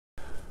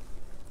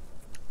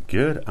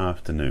Good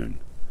afternoon.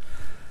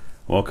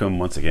 Welcome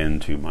once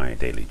again to my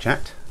daily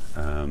chat.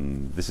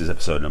 This is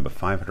episode number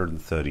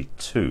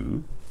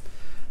 532,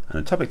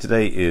 and the topic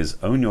today is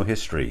Own Your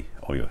History,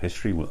 or Your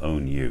History Will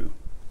Own You.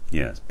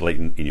 Yeah, it's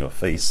blatant in your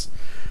face,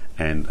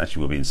 and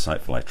actually will be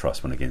insightful, I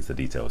trust, when I get into the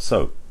details.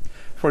 So,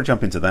 before I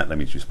jump into that, let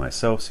me introduce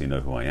myself so you know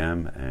who I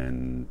am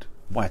and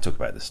why I talk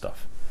about this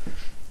stuff.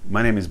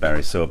 My name is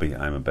Barry Selby.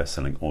 I'm a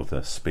best-selling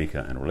author, speaker,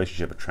 and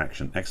relationship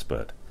attraction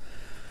expert,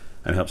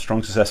 and help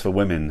strong, successful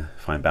women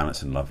find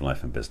balance in love,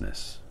 life, and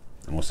business.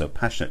 I'm also a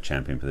passionate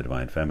champion for the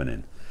divine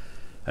feminine.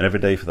 And every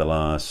day for the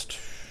last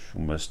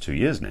almost 2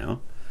 years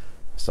now,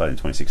 started in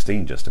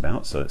 2016 just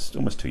about, so it's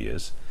almost 2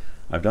 years,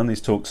 I've done these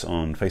talks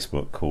on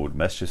Facebook called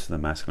Messages to the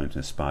Masculine to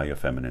Inspire Your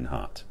Feminine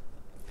Heart.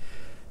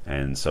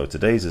 And so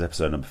today's is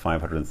episode number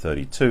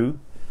 532,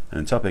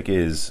 and the topic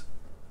is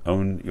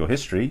Own Your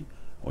History,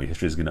 or Your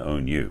History is going to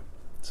Own You.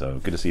 So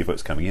good to see you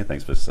folks coming in.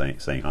 Thanks for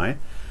saying hi.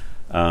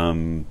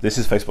 This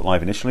is Facebook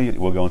Live initially. It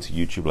will go onto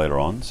YouTube later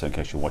on, so in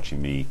case you're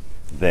watching me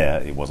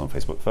there, it was on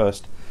Facebook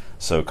first.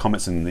 So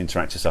comments and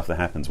interactive stuff that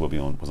happens was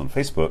on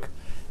Facebook,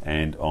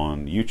 and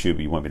on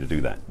YouTube you won't be able to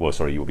do that. Well,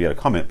 sorry, you'll be able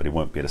to comment, but you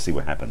won't be able to see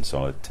what happens. So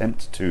I'll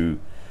attempt to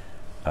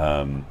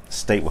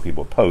state what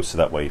people post, so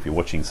that way if you're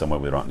watching somewhere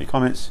where there aren't any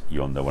comments,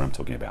 you'll know what I'm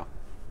talking about.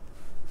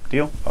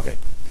 Deal? Okay.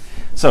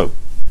 So,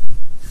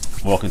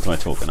 welcome to my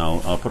talk, and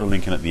I'll put a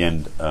link in at the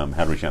end, how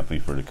to reach out to me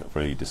for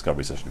a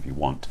discovery session if you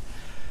want,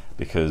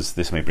 because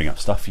this may bring up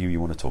stuff you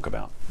want to talk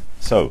about.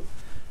 So,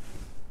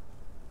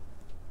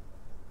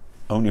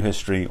 own your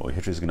history, or your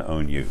history is going to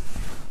own you.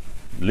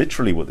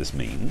 Literally what this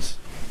means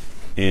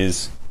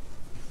is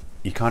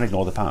you can't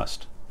ignore the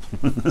past.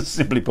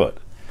 Simply put.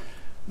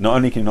 Not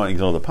only can you not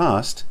ignore the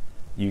past,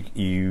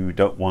 you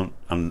don't want,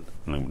 let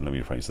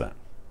me rephrase that.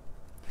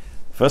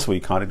 First of all,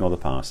 you can't ignore the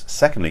past.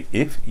 Secondly,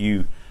 if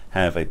you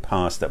have a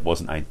past that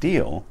wasn't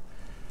ideal,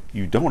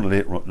 you don't want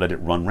to let it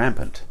run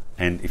rampant.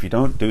 And if you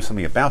don't do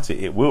something about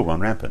it, it will run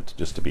rampant,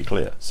 just to be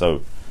clear.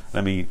 So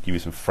let me give you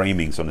some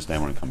framing to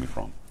understand where I'm coming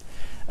from.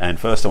 And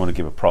first I want to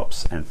give a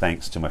props and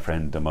thanks to my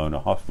friend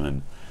Damona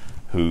Hoffman,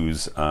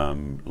 whose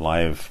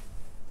live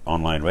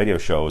online radio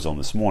show was on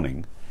this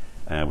morning,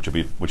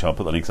 which I'll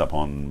put the links up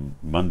on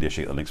Monday. I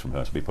should get the links from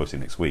her, so I'll be posting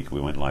next week.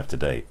 We went live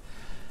today.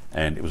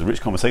 And it was a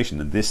rich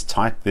conversation, and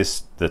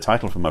the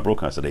title from my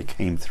broadcast today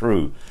came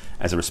through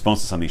as a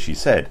response to something she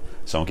said.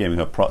 So I'm giving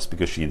her props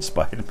because she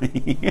inspired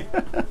me.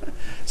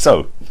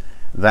 So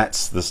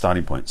that's the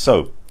starting point.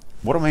 So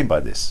what do I mean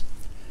by this?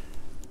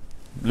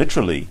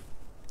 Literally,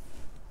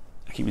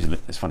 I keep using,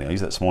 it's funny, I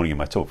used that this morning in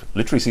my talk.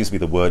 Literally seems to be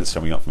the word that's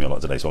coming up for me a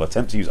lot today. So I'll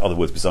attempt to use other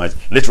words besides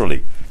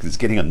literally, because it's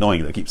getting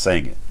annoying that I keep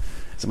saying it.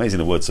 It's amazing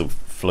the word sort of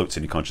floats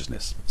in your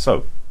consciousness.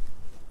 So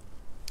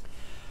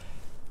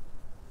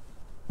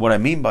what I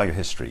mean by your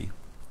history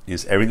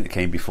is everything that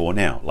came before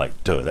now.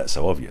 Like, duh, that's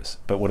so obvious.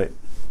 But what it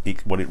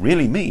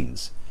really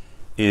means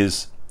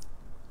is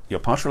your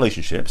past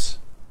relationships,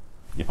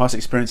 your past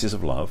experiences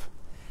of love,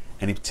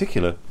 and in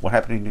particular, what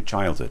happened in your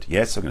childhood.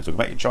 Yes, I'm going to talk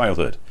about your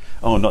childhood.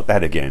 Oh, not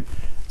that again.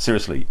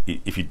 Seriously,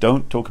 if you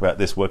don't talk about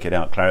this, work it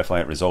out,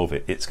 clarify it, resolve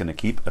it, it's going to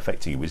keep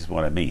affecting you, which is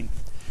what I mean.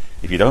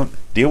 If you don't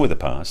deal with the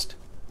past,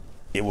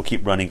 it will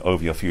keep running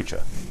over your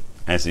future.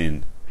 As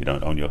in, if you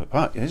don't own your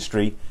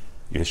history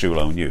will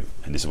own you.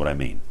 And this is what I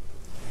mean.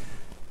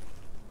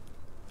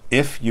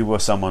 If you were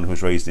someone who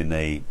was raised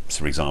in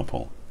for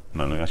example,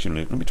 let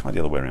me try the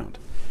other way around.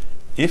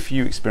 If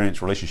you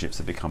experience relationships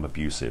that become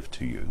abusive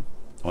to you,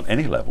 on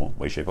any level,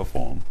 way, shape, or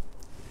form,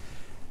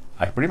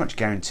 I pretty much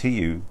guarantee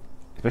you,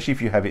 especially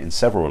if you have it in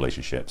several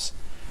relationships,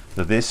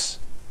 that this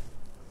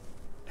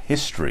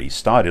history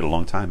started a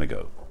long time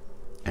ago.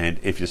 And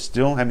if you're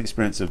still having the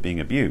experience of being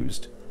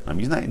abused, I'm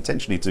using that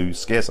intentionally to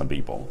scare some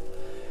people,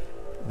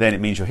 then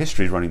it means your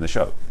history is running the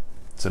show.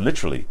 So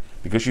literally,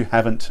 because you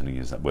haven't, and I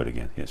use that word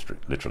again, history,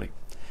 literally,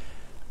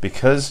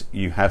 because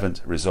you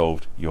haven't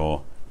resolved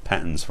your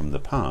patterns from the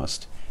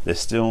past, they're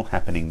still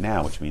happening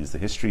now, which means the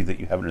history that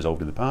you haven't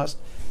resolved in the past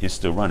is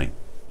still running.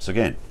 So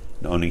again,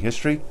 not owning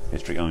history,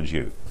 history owns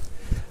you.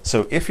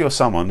 So if you're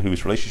someone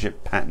whose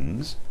relationship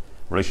patterns,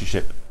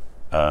 relationship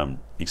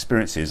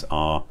experiences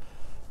are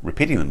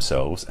repeating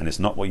themselves and it's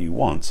not what you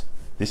want,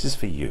 this is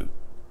for you.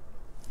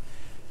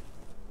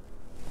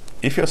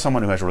 If you're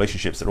someone who has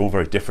relationships that are all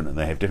very different and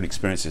they have different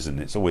experiences and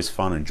it's always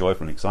fun and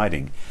joyful and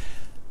exciting,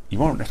 you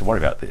won't have to worry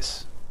about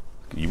this.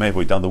 You may have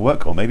already done the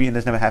work, or maybe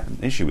there's never happened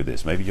an issue with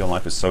this. Maybe your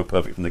life is so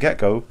perfect from the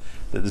get-go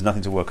that there's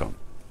nothing to work on.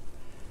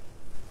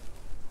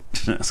 I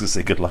was going to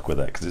say good luck with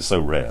that because it's so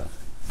rare.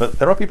 But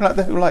there are people out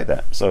there who like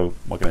that, so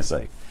what can I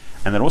say?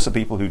 And there are also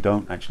people who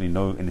don't actually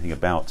know anything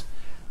about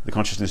the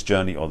consciousness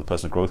journey or the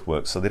personal growth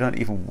work, so they don't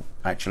even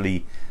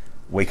actually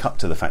wake up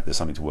to the fact there's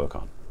something to work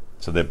on.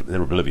 So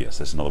they're oblivious.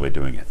 That's another way of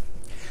doing it.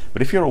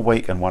 But if you're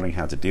awake and wondering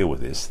how to deal with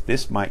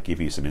this might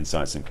give you some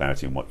insights and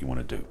clarity on what you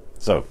want to do.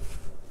 So,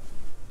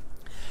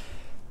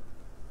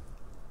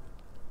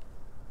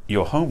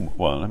 your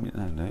homework,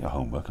 your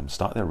homework, I'm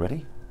start there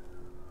already?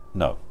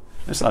 No,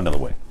 let's start another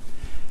way.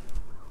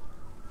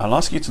 I'll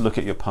ask you to look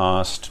at your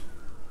past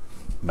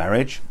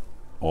marriage,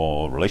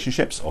 or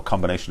relationships, or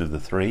combination of the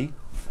three,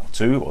 or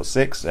two, or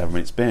six, however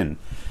it's been,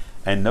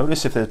 and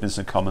notice if there's been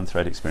some common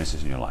thread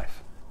experiences in your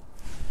life.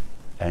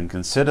 And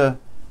consider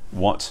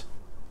what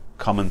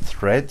common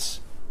threads,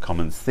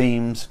 common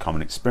themes,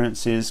 common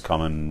experiences,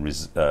 common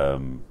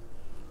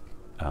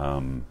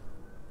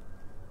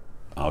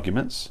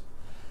arguments,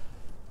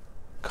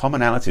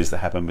 commonalities that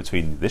happen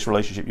between this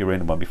relationship you're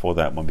in and one before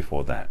that, one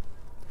before that.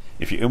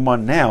 If you're in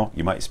one now,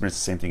 you might experience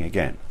the same thing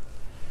again.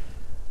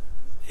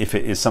 If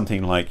it is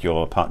something like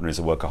your partner is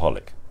a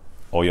workaholic,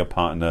 or your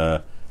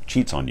partner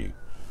cheats on you,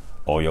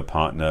 or your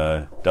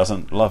partner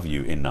doesn't love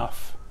you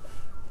enough.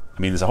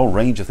 I mean, there's a whole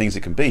range of things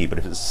it can be, but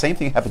if it's the same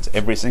thing that happens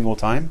every single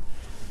time,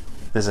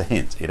 there's a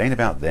hint. It ain't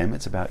about them,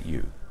 it's about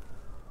you.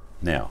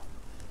 Now,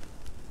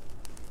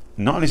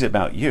 not only is it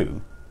about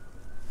you,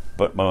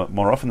 but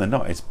more often than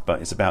not,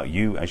 it's about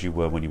you as you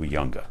were when you were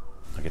younger.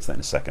 I'll get to that in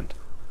a second.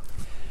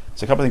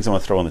 So a couple of things I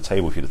want to throw on the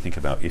table for you to think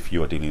about if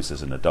you are dealing with this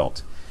as an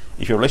adult.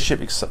 If your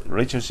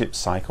relationship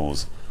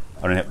cycles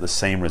are going to have the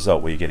same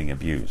result where you're getting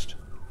abused,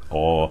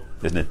 or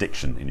there's an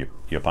addiction in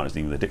your partner's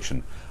dealing with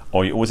addiction,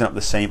 or you always have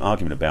the same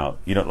argument about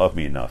you don't love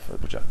me enough,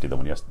 which I did that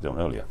one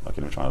earlier. I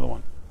can try another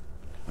one.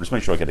 I'll just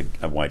make sure I get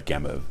a wide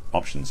gamut of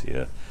options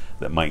here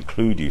that might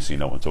include you, so you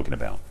know what I'm talking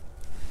about.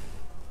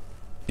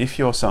 If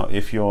you're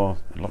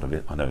a lot of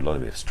it, I know a lot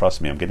of it.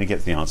 Trust me, I'm going to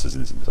get the answers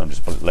in this. I'm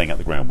just laying out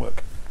the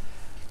groundwork.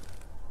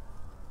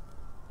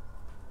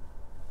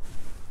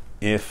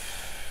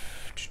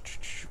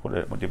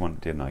 What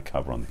didn't I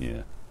cover on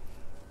here?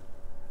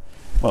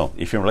 Well,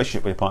 if you're in a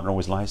relationship where your partner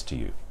always lies to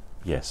you,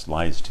 yes,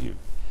 lies to you,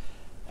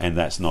 and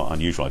that's not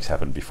unusual. It's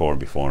happened before and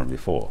before and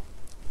before.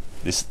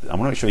 I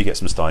want to make sure you get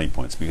some starting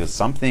points, because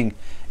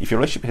if your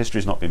relationship history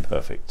has not been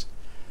perfect,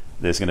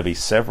 there's going to be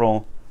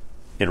several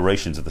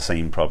iterations of the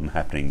same problem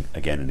happening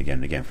again and again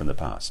and again from the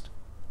past.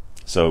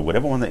 So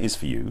whatever one that is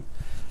for you,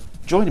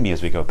 join me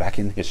as we go back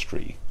in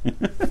history.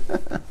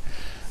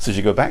 So as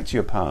you go back to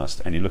your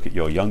past and you look at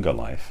your younger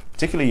life,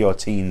 particularly your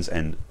teens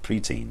and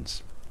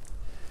preteens,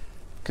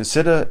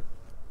 consider,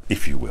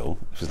 if you will,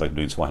 this is like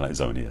doing Twilight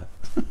Zone here,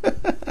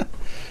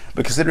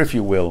 but consider, if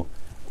you will,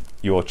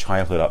 your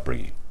childhood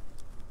upbringing.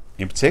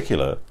 In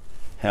particular,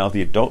 how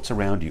the adults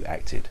around you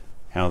acted,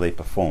 how they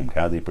performed,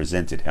 how they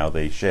presented, how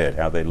they shared,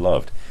 how they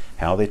loved,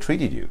 how they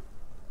treated you,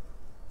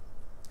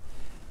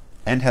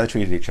 and how they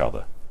treated each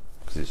other.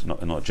 Because it's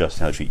not just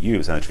how they treat you,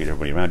 it's how they treat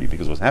everybody around you.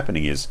 Because what's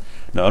happening is,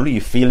 not only are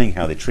you feeling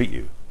how they treat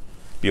you,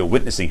 but you're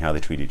witnessing how they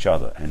treat each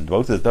other. And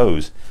both of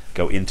those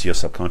go into your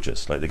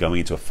subconscious, like they're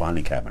going into a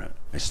filing cabinet,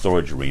 a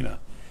storage arena,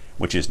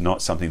 which is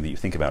not something that you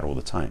think about all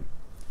the time.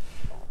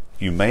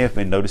 You may have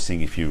been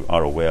noticing, if you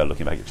are aware,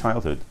 looking back at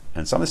childhood,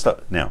 and some of this stuff.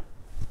 Now,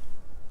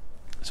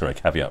 sorry,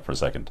 caveat for a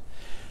second.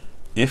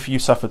 If you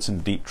suffered some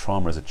deep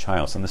trauma as a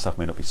child, some of the stuff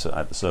may not be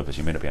at the surface.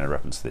 You may not be able to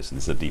reference this, and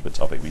this is a deeper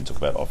topic we can talk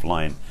about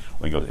offline.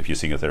 If you're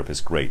seeing a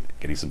therapist, great,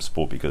 getting some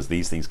support, because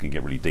these things can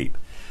get really deep.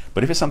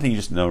 But if it's something you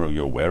just know, or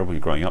you're aware of when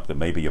you're growing up, that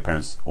maybe your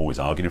parents always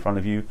argued in front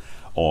of you,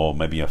 or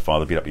maybe your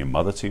father beat up your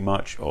mother too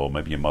much, or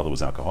maybe your mother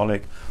was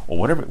alcoholic, or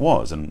whatever it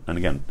was. And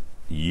again,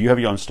 you have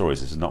your own stories.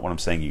 This is not what I'm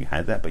saying you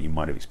had that, but you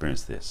might have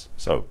experienced this.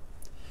 So,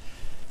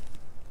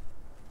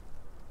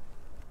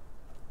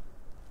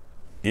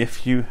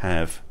 if you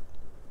have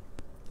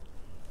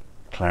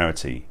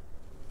clarity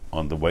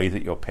on the way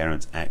that your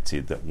parents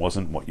acted that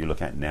wasn't what you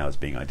look at now as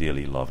being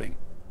ideally loving,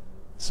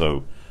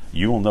 so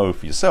you will know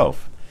for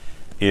yourself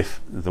if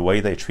the way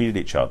they treated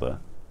each other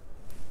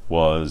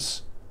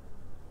was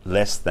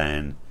less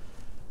than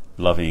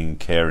loving,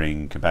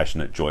 caring,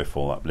 compassionate,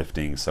 joyful,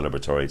 uplifting,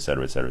 celebratory,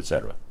 etc., etc.,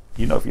 etc.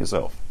 You know for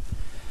yourself.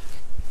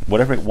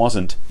 Whatever it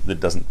wasn't that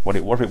doesn't,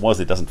 whatever it was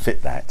that doesn't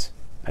fit that,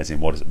 as in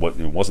what it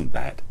wasn't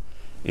that,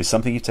 is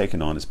something you've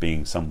taken on as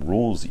being some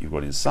rules that you've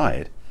got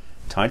inside,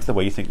 tied to the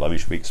way you think loving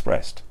should be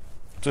expressed.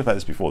 I've talked about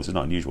this before. This is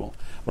not unusual,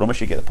 but I want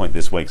you to get the point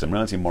this way, because I'm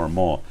realizing more and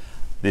more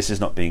this is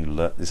not being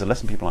this is a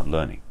lesson people aren't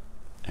learning,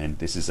 and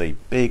this is a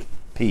big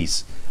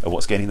piece of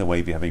what's getting in the way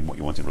of you having what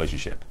you want in a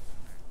relationship.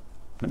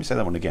 Let me say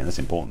that one again. That's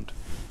important.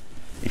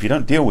 If you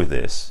don't deal with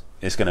this,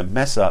 it's going to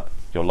mess up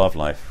your love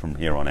life from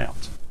here on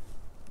out.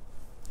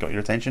 Got your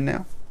attention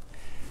now?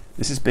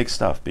 This is big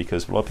stuff,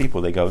 because for a lot of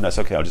people, they go, no, it's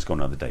okay, I'll just go on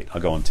another date.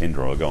 I'll go on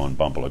Tinder, or I'll go on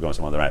Bumble, or I'll go on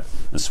some other app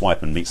and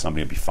swipe and meet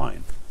somebody and be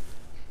fine.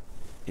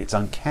 It's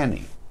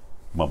uncanny,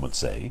 one would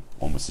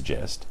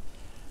suggest,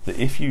 that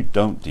if you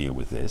don't deal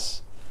with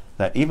this,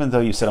 that even though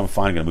you said, I'm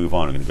fine, I'm going to move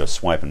on, I'm going to go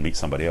swipe and meet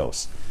somebody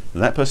else,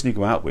 that person you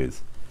go out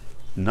with,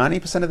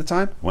 90% of the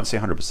time, I won't say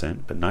 100%,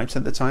 but 90%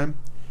 of the time,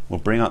 will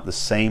bring out the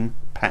same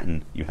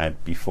pattern you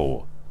had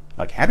before.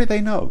 Like, how did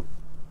they know?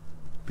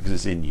 Because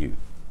it's in you.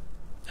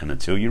 And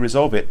until you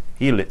resolve it,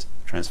 heal it,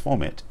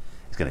 transform it,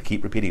 it's going to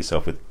keep repeating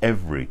itself with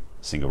every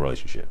single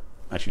relationship.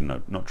 Actually,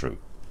 no, not true.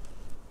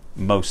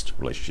 Most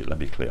relationships, let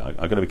me be clear. I've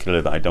got to be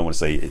clear that I don't want to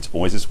say it's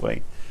always this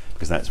way,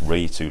 because that's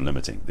way too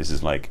limiting. This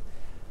is like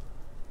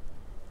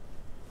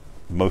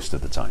most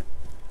of the time,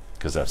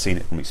 because I've seen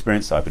it from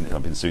experience. I've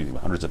been suing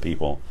hundreds of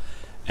people,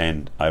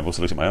 and I've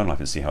also looked at my own life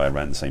and see how I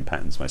ran the same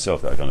patterns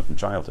myself that I got from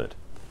childhood.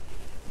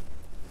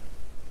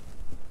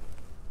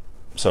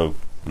 So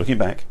looking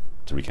back,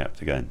 to recap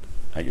again,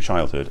 at your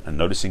childhood and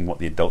noticing what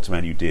the adults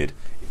around you did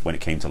when it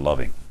came to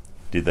loving.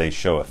 Did they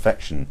show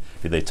affection?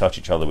 Did they touch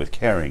each other with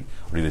caring?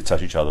 Or did they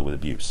touch each other with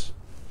abuse?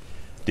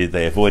 Did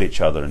they avoid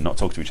each other and not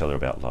talk to each other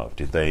about love?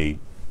 Did they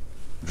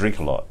drink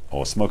a lot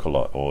or smoke a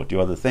lot or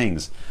do other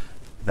things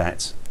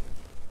that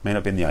may not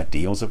have been the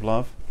ideals of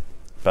love,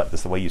 but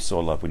that's the way you saw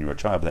love when you were a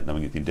child without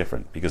knowing anything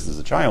different? Because as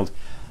a child,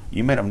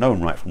 you may not have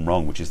known right from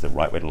wrong, which is the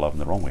right way to love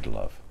and the wrong way to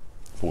love.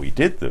 But what you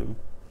did do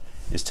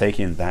is take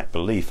in that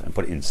belief and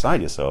put it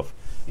inside yourself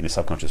in a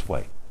subconscious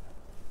way.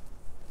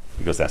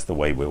 Because that's the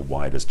way we're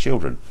wired as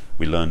children.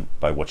 We learn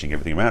by watching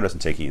everything around us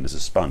and taking it in as a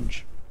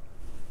sponge.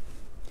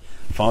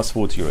 Fast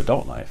forward to your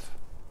adult life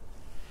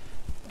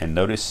and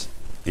notice,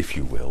 if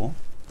you will,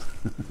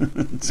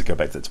 to go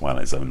back to the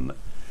Twilight Zone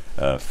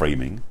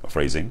framing or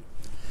phrasing,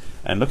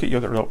 and look at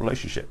your adult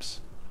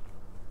relationships,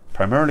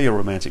 primarily your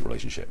romantic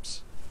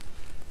relationships.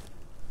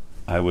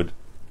 I would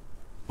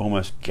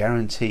almost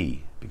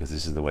guarantee, because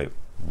this is the way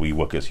we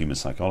work as human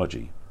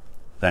psychology,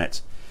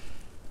 that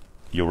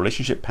your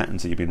relationship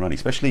patterns that you've been running,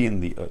 especially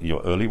in your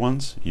early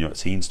ones,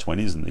 teens,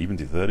 20s, and even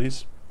to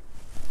 30s,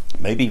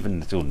 maybe even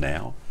until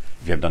now,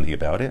 if you haven't done anything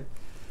about it,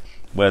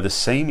 where the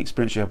same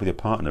experience you have with your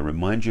partner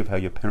reminds you of how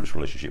your parents'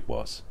 relationship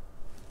was,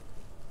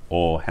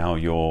 or how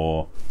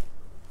your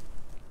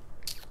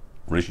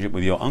relationship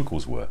with your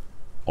uncles were,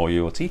 or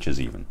your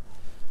teachers even.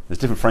 There's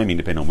different framing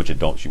depending on which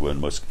adults you were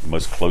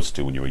most close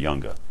to when you were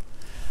younger.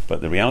 But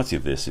the reality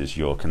of this is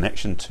your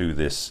connection to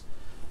this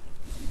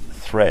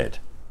thread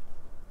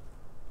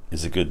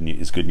is good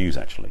news,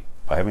 actually.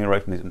 By having a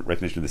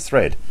recognition of this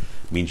thread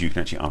means you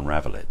can actually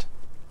unravel it.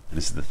 And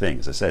this is the thing,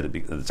 as I said, the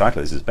title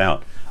of this is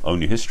about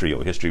Own Your History,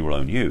 or History Will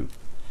Own You.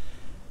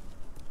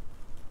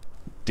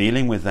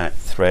 Dealing with that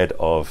thread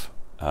of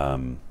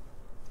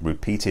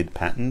repeated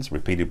patterns,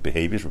 repeated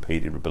behaviors,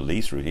 repeated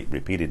beliefs,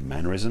 repeated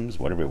mannerisms,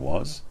 whatever it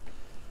was.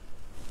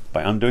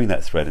 By undoing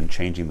that thread and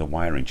changing the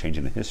wiring,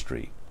 changing the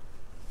history,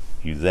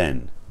 you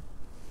then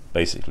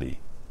basically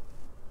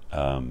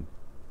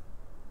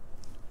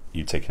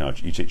you take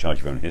charge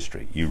of your own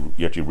history. You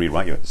actually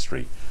rewrite your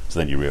history, so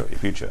then you rewrite your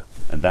future.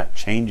 And that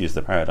changes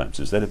the paradigm.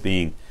 So instead of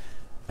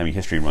having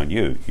history run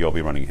you, you'll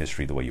be running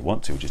history the way you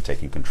want to, which is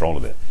taking control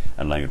of it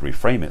and allowing you to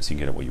reframe it so you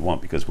can get it what you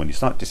want. Because when you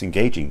start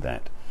disengaging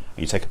that,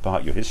 and you take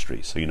apart your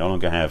history, so you no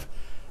longer have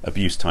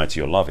abuse tied to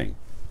your loving,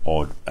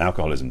 or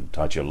alcoholism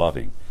tied to your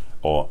loving,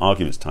 or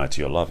arguments tied to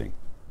your loving.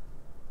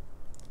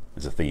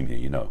 There's a theme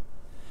here,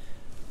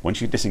 Once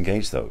you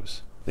disengage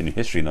those, then your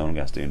history no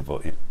longer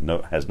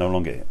has no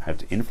longer have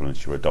to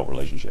influence your adult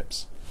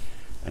relationships.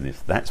 And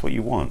if that's what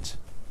you want,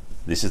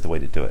 this is the way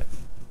to do it.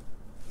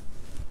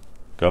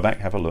 Go back,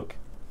 have a look,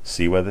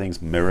 see whether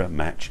things mirror,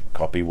 match,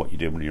 copy what you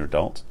did when you were an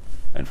adult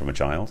and from a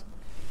child,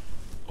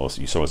 or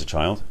you saw as a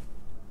child.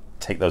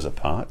 Take those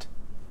apart.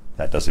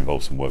 That does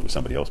involve some work with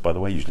somebody else, by the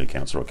way, usually a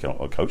counselor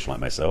or a coach like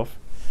myself.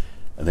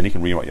 And then you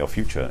can rewrite your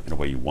future in a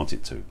way you want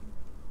it to.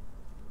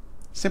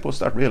 Simple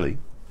stuff, really.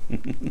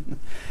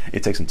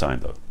 It takes some time,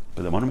 though.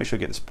 But I want to make sure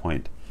you get this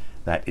point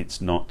that it's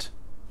not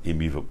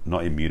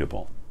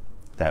immutable.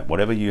 That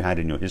whatever you had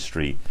in your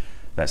history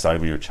that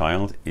started when you were a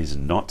child is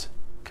not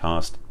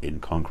cast in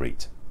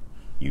concrete.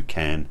 You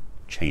can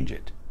change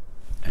it.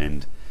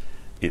 And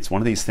it's one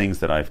of these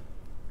things that I've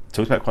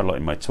talked about quite a lot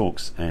in my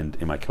talks and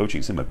in my coaching.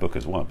 It's in my book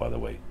as well, by the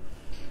way,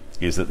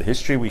 is that the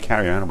history we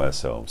carry around of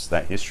ourselves,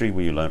 that history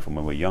we learn from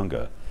when we're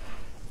younger,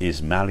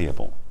 is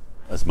malleable.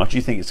 As much as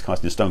you think it's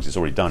cast in stone, it's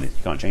already done, you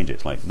can't change it.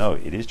 It's like, no,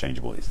 it is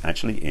changeable. It's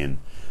actually in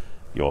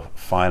your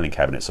filing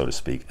cabinet, so to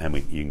speak, and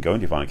you can go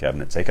into your filing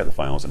cabinet, take out the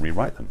files and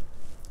rewrite them.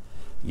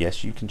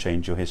 Yes, you can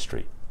change your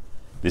history.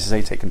 This is how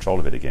you take control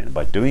of it again. And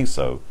by doing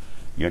so,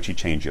 you actually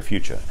change your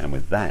future, and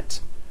with that,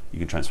 you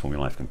can transform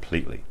your life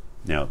completely.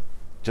 Now,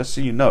 just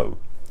so you know,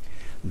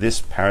 this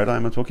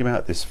paradigm I'm talking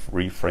about, this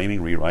reframing,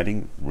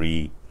 rewriting,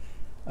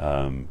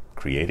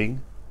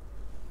 creating,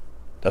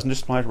 doesn't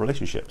just apply to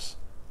relationships.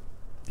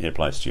 It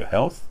applies to your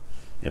health,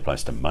 it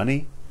applies to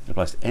money, it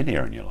applies to any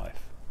area in your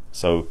life.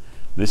 So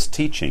this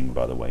teaching,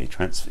 by the way,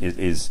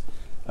 is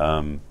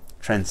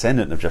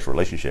transcendent of just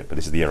relationship, but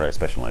this is the area I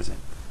specialize in.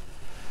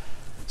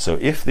 So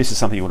if this is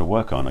something you want to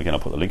work on, again, I'll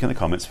put the link in the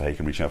comments for how you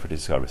can reach out for a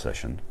discovery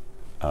session,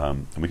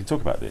 and we can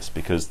talk about this,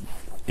 because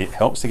it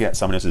helps to get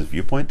someone else's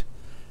viewpoint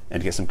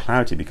and to get some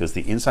clarity, because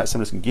the insight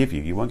someone else can give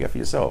you, you won't get for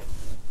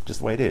yourself,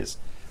 just the way it is.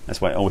 That's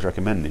why I always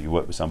recommend that you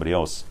work with somebody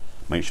else,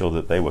 make sure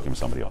that they're working with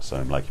somebody else.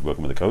 So like you're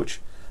working with a coach,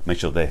 make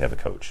sure they have a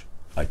coach.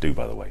 I do,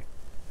 by the way.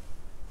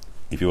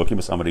 If you're working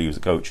with somebody who's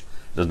a coach,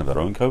 doesn't have their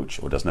own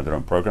coach, or doesn't have their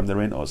own program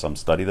they're in, or some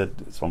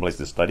place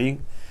they're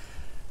studying,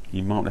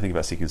 you might want to think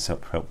about seeking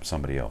help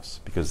somebody else,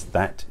 because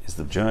that is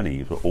the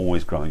journey. We're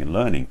always growing and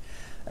learning,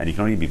 and you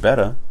can only be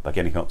better by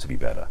getting help to be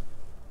better.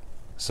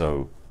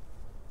 So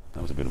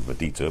that was a bit of a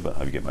detour, but I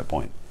hope you get my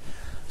point.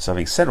 So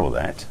having said all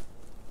that,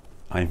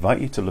 I invite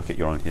you to look at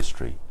your own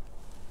history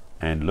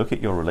and look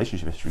at your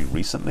relationship history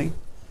recently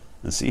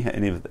and see how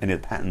any of the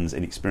patterns,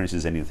 any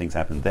experiences, any of the things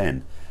happened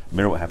then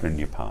mirror what happened in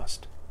your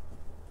past.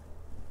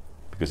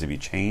 Because if you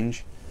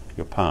change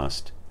your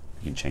past,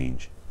 you can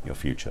change your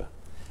future.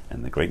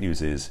 And the great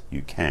news is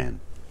you can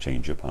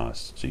change your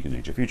past so you can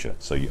change your future.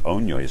 So you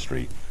own your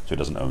history so it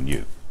doesn't own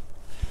you.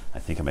 I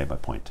think I made my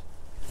point.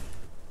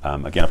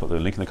 Again, I'll put the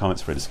link in the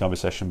comments for a discovery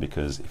session,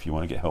 because if you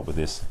want to get help with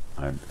this,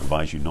 I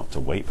advise you not to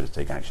wait, but to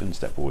take action,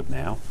 step forward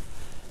now.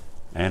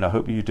 And I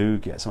hope you do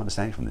get some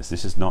understanding from this.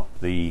 This is not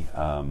the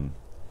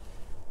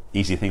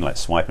easy thing like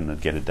swiping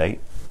and get a date.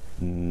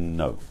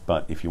 No,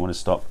 but if you want to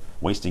stop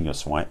wasting your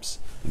swipes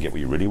and get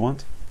what you really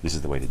want, this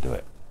is the way to do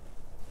it.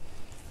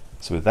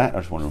 So with that, I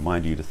just want to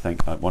remind you to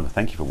thank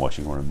you for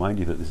watching. I want to remind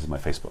you that this is my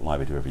Facebook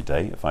Live I do every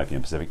day at 5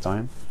 p.m. Pacific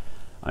time.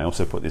 I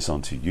also put this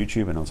onto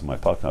YouTube and onto my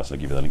podcast, and I'll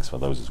give you the links for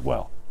those as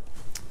well.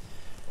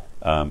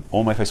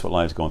 All my Facebook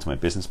Lives go onto my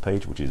business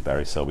page, which is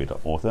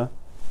barryselby.author.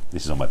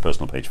 This is on my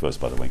personal page first,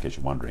 by the way, in case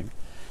you're wondering.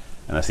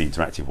 And that's the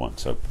interactive one.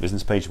 So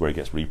business page where it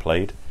gets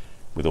replayed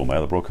with all my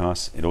other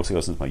broadcasts. It also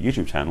goes into my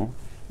YouTube channel,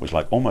 which,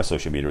 like all my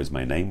social media, is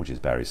my name, which is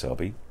Barry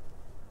Selby.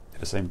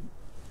 The same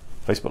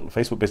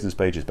Facebook business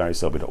page is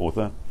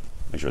barryselby.author.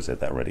 Make sure I said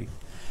that already.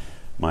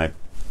 My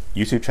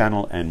YouTube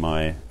channel and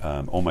my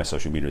all my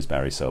social media is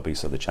Barry Selby.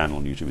 So the channel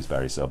on YouTube is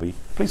Barry Selby.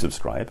 Please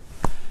subscribe.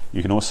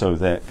 You can also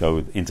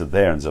go into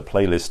there, and there's a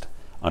playlist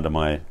under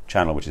my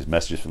channel, which is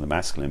Messages from the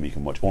Masculine. You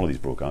can watch all of these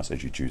broadcasts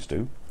as you choose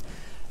to.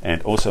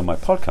 And also my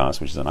podcast,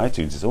 which is on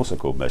iTunes, is also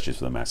called Messages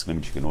from the Masculine,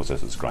 which you can also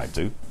subscribe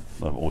to.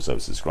 Also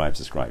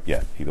subscribe,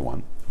 yeah, either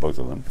one, both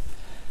of them.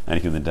 And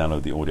you can then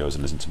download the audios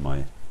and listen to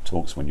my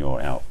talks when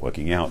you're out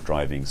working out,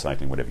 driving,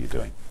 cycling, whatever you're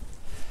doing.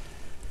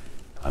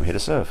 I'm here to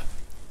serve.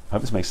 I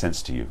hope this makes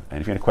sense to you.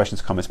 And if you have any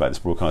questions, comments about this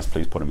broadcast,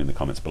 please put them in the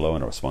comments below,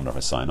 and I'll respond after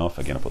I sign off.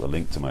 Again, I'll put the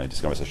link to my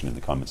discovery session in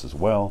the comments as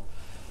well.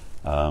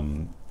 So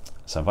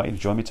I invite you to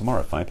join me tomorrow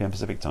at 5 p.m.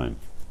 Pacific time.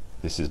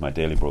 This is my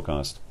daily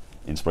broadcast,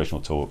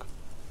 inspirational talk,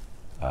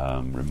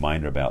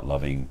 reminder about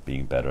loving,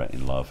 being better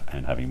in love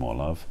and having more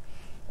love,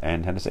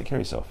 and how to take care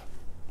of yourself.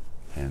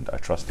 And I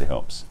trust it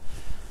helps.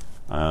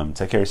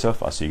 Take care of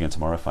yourself. I'll see you again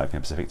tomorrow at 5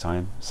 p.m. Pacific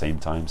time, same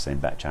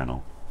back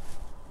channel.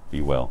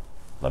 Be well.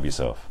 Love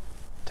yourself.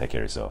 Take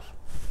care of yourself.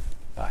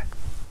 Bye.